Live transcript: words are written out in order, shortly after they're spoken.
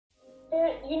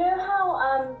Spirit, you know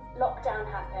how lockdown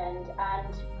happened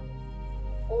and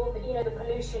all the, the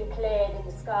pollution cleared in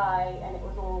the sky and it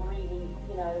was all really,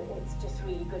 it's just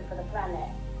really good for the planet.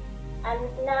 And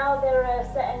now there are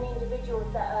certain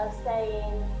individuals that are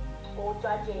saying or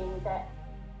judging that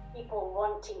people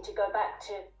wanting to go back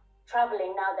to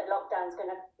traveling now that lockdown's going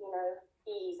to,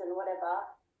 ease and whatever.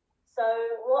 So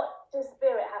what does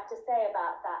Spirit have to say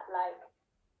about that? Like,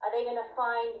 are they going to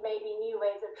find maybe new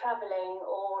ways of traveling,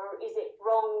 or is it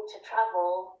wrong to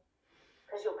travel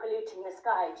because you're polluting the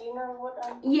sky? Do you know what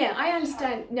I'm talking Yeah, I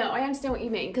understand. No, I understand what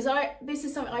you mean, because this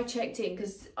is something I checked in,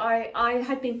 because I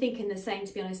had been thinking the same,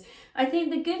 to be honest. I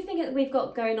think the good thing that we've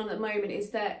got going on at the moment is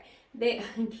that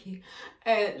thank you.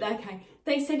 Okay,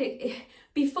 they said it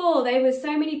before. There were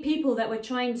so many people that were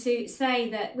trying to say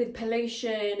that with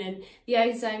pollution and the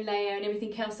ozone layer and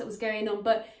everything else that was going on,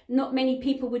 but not many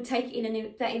people would take it in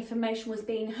and that information was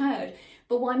being heard.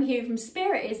 But what I'm hearing from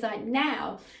Spirit is that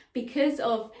now, because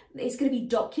of it's going to be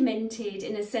documented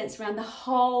in a sense around the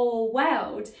whole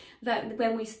world, that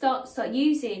when we start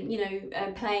using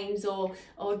planes or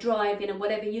driving and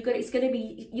whatever, you're going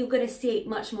to see it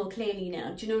much more clearly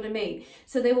now. Do you know what I mean?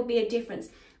 So there will be a difference.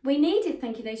 We needed,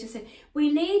 thank you, they just said,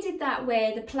 we needed that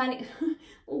where the planet,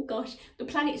 oh gosh, the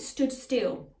planet stood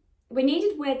still. We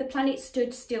needed where the planet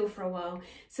stood still for a while,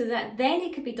 so that then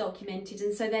it could be documented,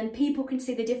 and so then people can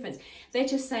see the difference. They're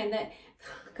just saying that,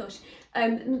 oh gosh,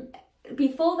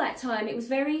 before that time, it was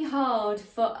very hard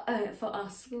for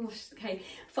us,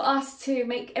 for us to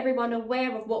make everyone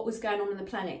aware of what was going on the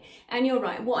planet. And you're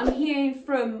right, what I'm hearing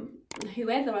from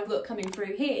whoever I've got coming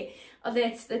through here,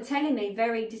 they're telling me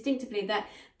very distinctively that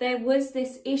there was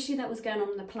this issue that was going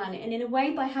on the planet, and in a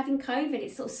way, by having COVID,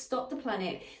 it sort of stopped the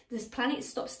planet. This planet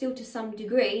stopped still to some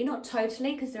degree, not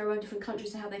totally, because there are different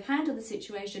countries and how they've handled the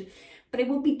situation, but it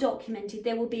will be documented.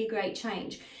 There will be a great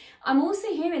change. I'm also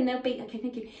hearing there'll be, okay,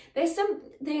 thank you. There's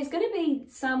going to be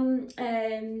some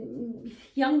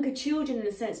younger children, in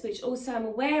a sense, which also I'm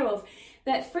aware of,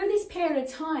 that through this period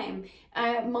of time,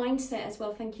 mindset as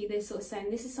well, thank you, they're sort of saying,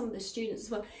 this is some of the students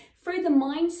as well, through the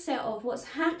mindset of what's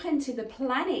happened to the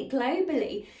planet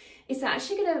globally, it's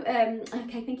actually going to,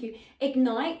 okay, thank you,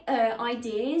 ignite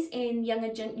ideas in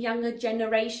younger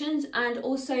generations, and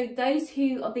also those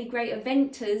who are the great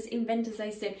inventors,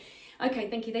 they said. Okay,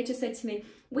 thank you. They just said to me,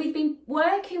 we've been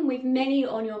working with many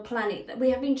on your planet, that we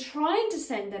have been trying to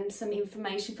send them some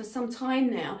information for some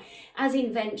time now as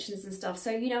inventions and stuff.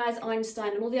 So, as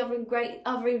Einstein and all the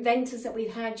other inventors that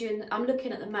we've had during, I'm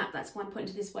looking at the map, that's why I'm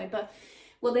pointing this way. But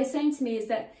what they're saying to me is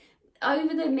that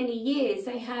over the many years,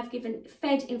 they have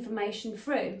fed information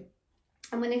through.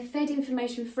 And when they fed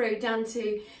information through down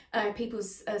to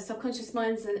people's subconscious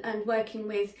minds and working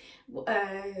with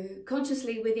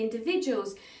consciously with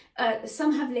individuals,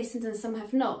 some have listened and some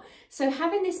have not. So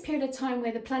having this period of time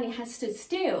where the planet has stood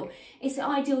still, it's an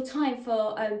ideal time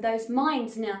for those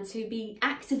minds now to be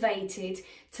activated,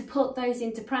 to put those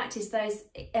into practice, those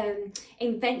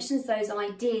inventions, those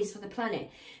ideas for the planet.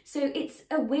 So it's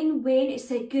a win-win.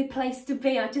 It's a good place to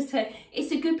be. I just said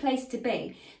it's a good place to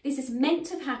be. This is meant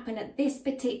to happen at this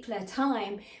particular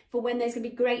time, for when there's going to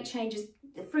be great changes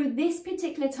through this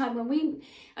particular time. When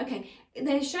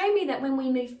they're showing me that when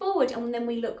we move forward and then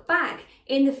we look back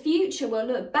in the future, we'll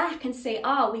look back and say,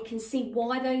 we can see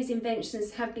why those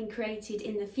inventions have been created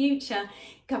in the future,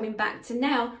 coming back to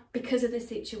now because of the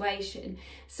situation.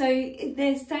 So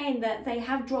they're saying that they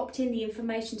have dropped in the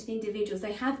information to the individuals,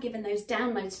 they have given those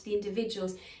downloads to the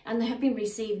individuals, and they have been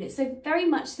receiving it. So very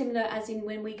much similar as in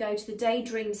when we go to the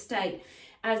daydream state,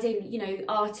 as in,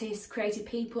 artists, creative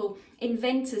people,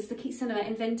 inventors, they keep saying about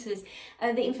inventors,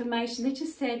 the information, they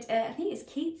just said, I think it's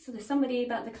Keats, or there's somebody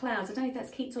about the clouds, I don't know if that's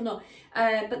Keats or not,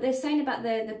 but they're saying about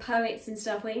the poets and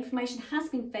stuff, where information has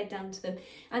been fed down to them,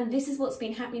 and this is what's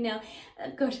been happening now.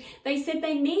 Gosh, they said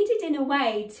they needed, in a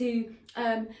way, to,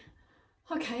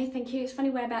 okay, thank you, it's a funny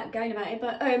way about going about it,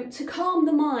 but to calm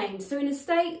the mind. So in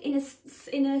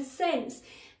a sense,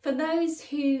 for those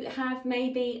who have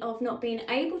maybe of not being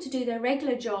able to do their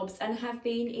regular jobs and have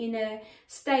been in a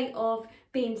state of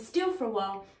being still for a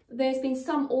while, there's been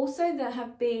some also that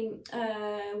have been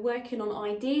working on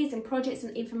ideas and projects,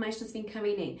 and information has been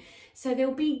coming in. So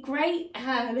there'll be great,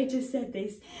 they just said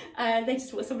this, they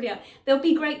just brought somebody up, there'll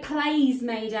be great plays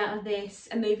made out of this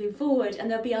and moving forward, and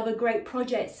there'll be other great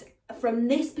projects from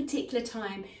this particular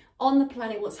time on the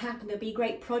planet, what's happened. There'll be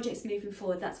great projects moving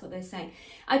forward. That's what they're saying.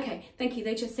 Okay, thank you.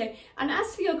 They just said, and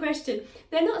as for your question,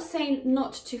 they're not saying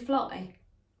not to fly.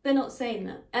 They're not saying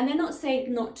that. And they're not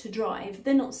saying not to drive.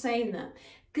 They're not saying that.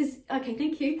 because, okay,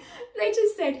 thank you. They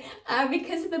just said,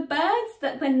 because of the birds,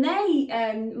 that when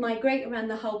they migrate around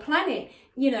the whole planet,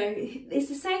 you know, it's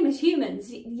the same as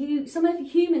humans. Some of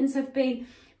humans have been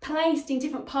placed in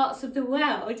different parts of the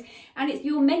world, and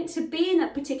you're meant to be in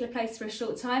that particular place for a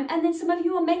short time, and then some of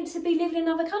you are meant to be living in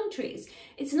other countries.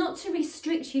 It's not to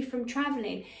restrict you from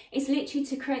travelling, it's literally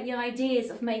to create the ideas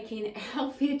of making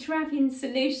healthier travelling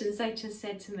solutions, they just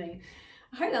said to me.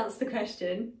 I hope that's the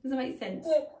question. Does that make sense?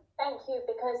 Yeah, thank you,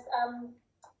 because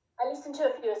I listened to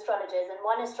a few astrologers, and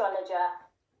one astrologer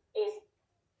is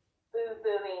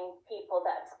boo-booing people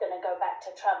that's going to go back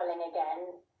to travelling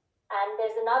again. And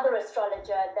there's another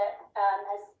astrologer that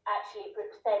has actually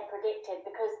predicted,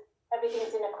 because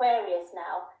everything's in Aquarius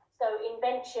now, so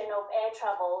invention of air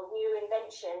travel, new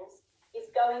inventions,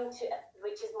 is going to,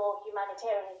 which is more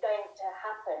humanitarian, is going to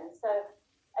happen. So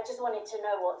I just wanted to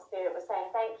know what Spirit was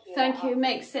saying. Thank you. Thank you.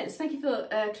 Makes sense. Thank you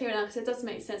for clearing out, because it does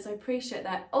make sense. I appreciate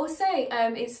that. Also,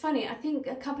 it's funny, I think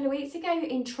a couple of weeks ago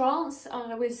in trance,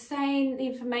 I was saying the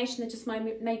information that just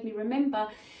made me remember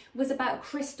was about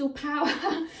crystal power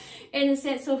in the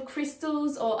sense of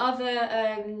crystals or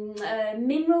other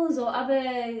minerals or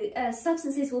other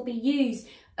substances will be used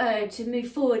to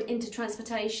move forward into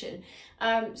transportation.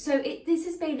 So this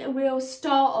has been a real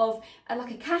start of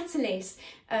like a catalyst,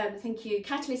 thank you,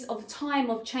 catalyst of time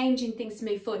of changing things to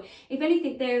move forward. If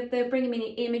anything, they're bringing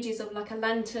me images of like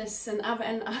Atlantis and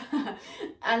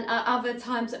other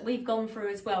times that we've gone through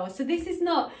as well. So this is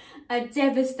not a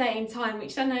devastating time,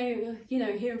 which I know, you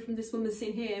know, hearing from this woman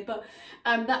sitting here, but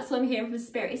that's what I'm hearing from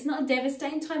Spirit. It's not a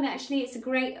devastating time, actually. It's a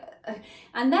great,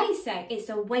 and they say it's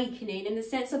awakening in the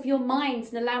sense of your mind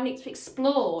and allowing it to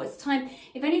explore. It's time,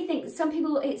 if anything, some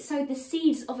people, it's sowed the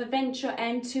seeds of adventure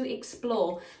and to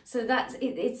explore. So that's,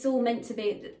 it's all meant to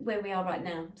be where we are right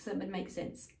now. So it would make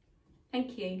sense.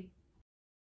 Thank you.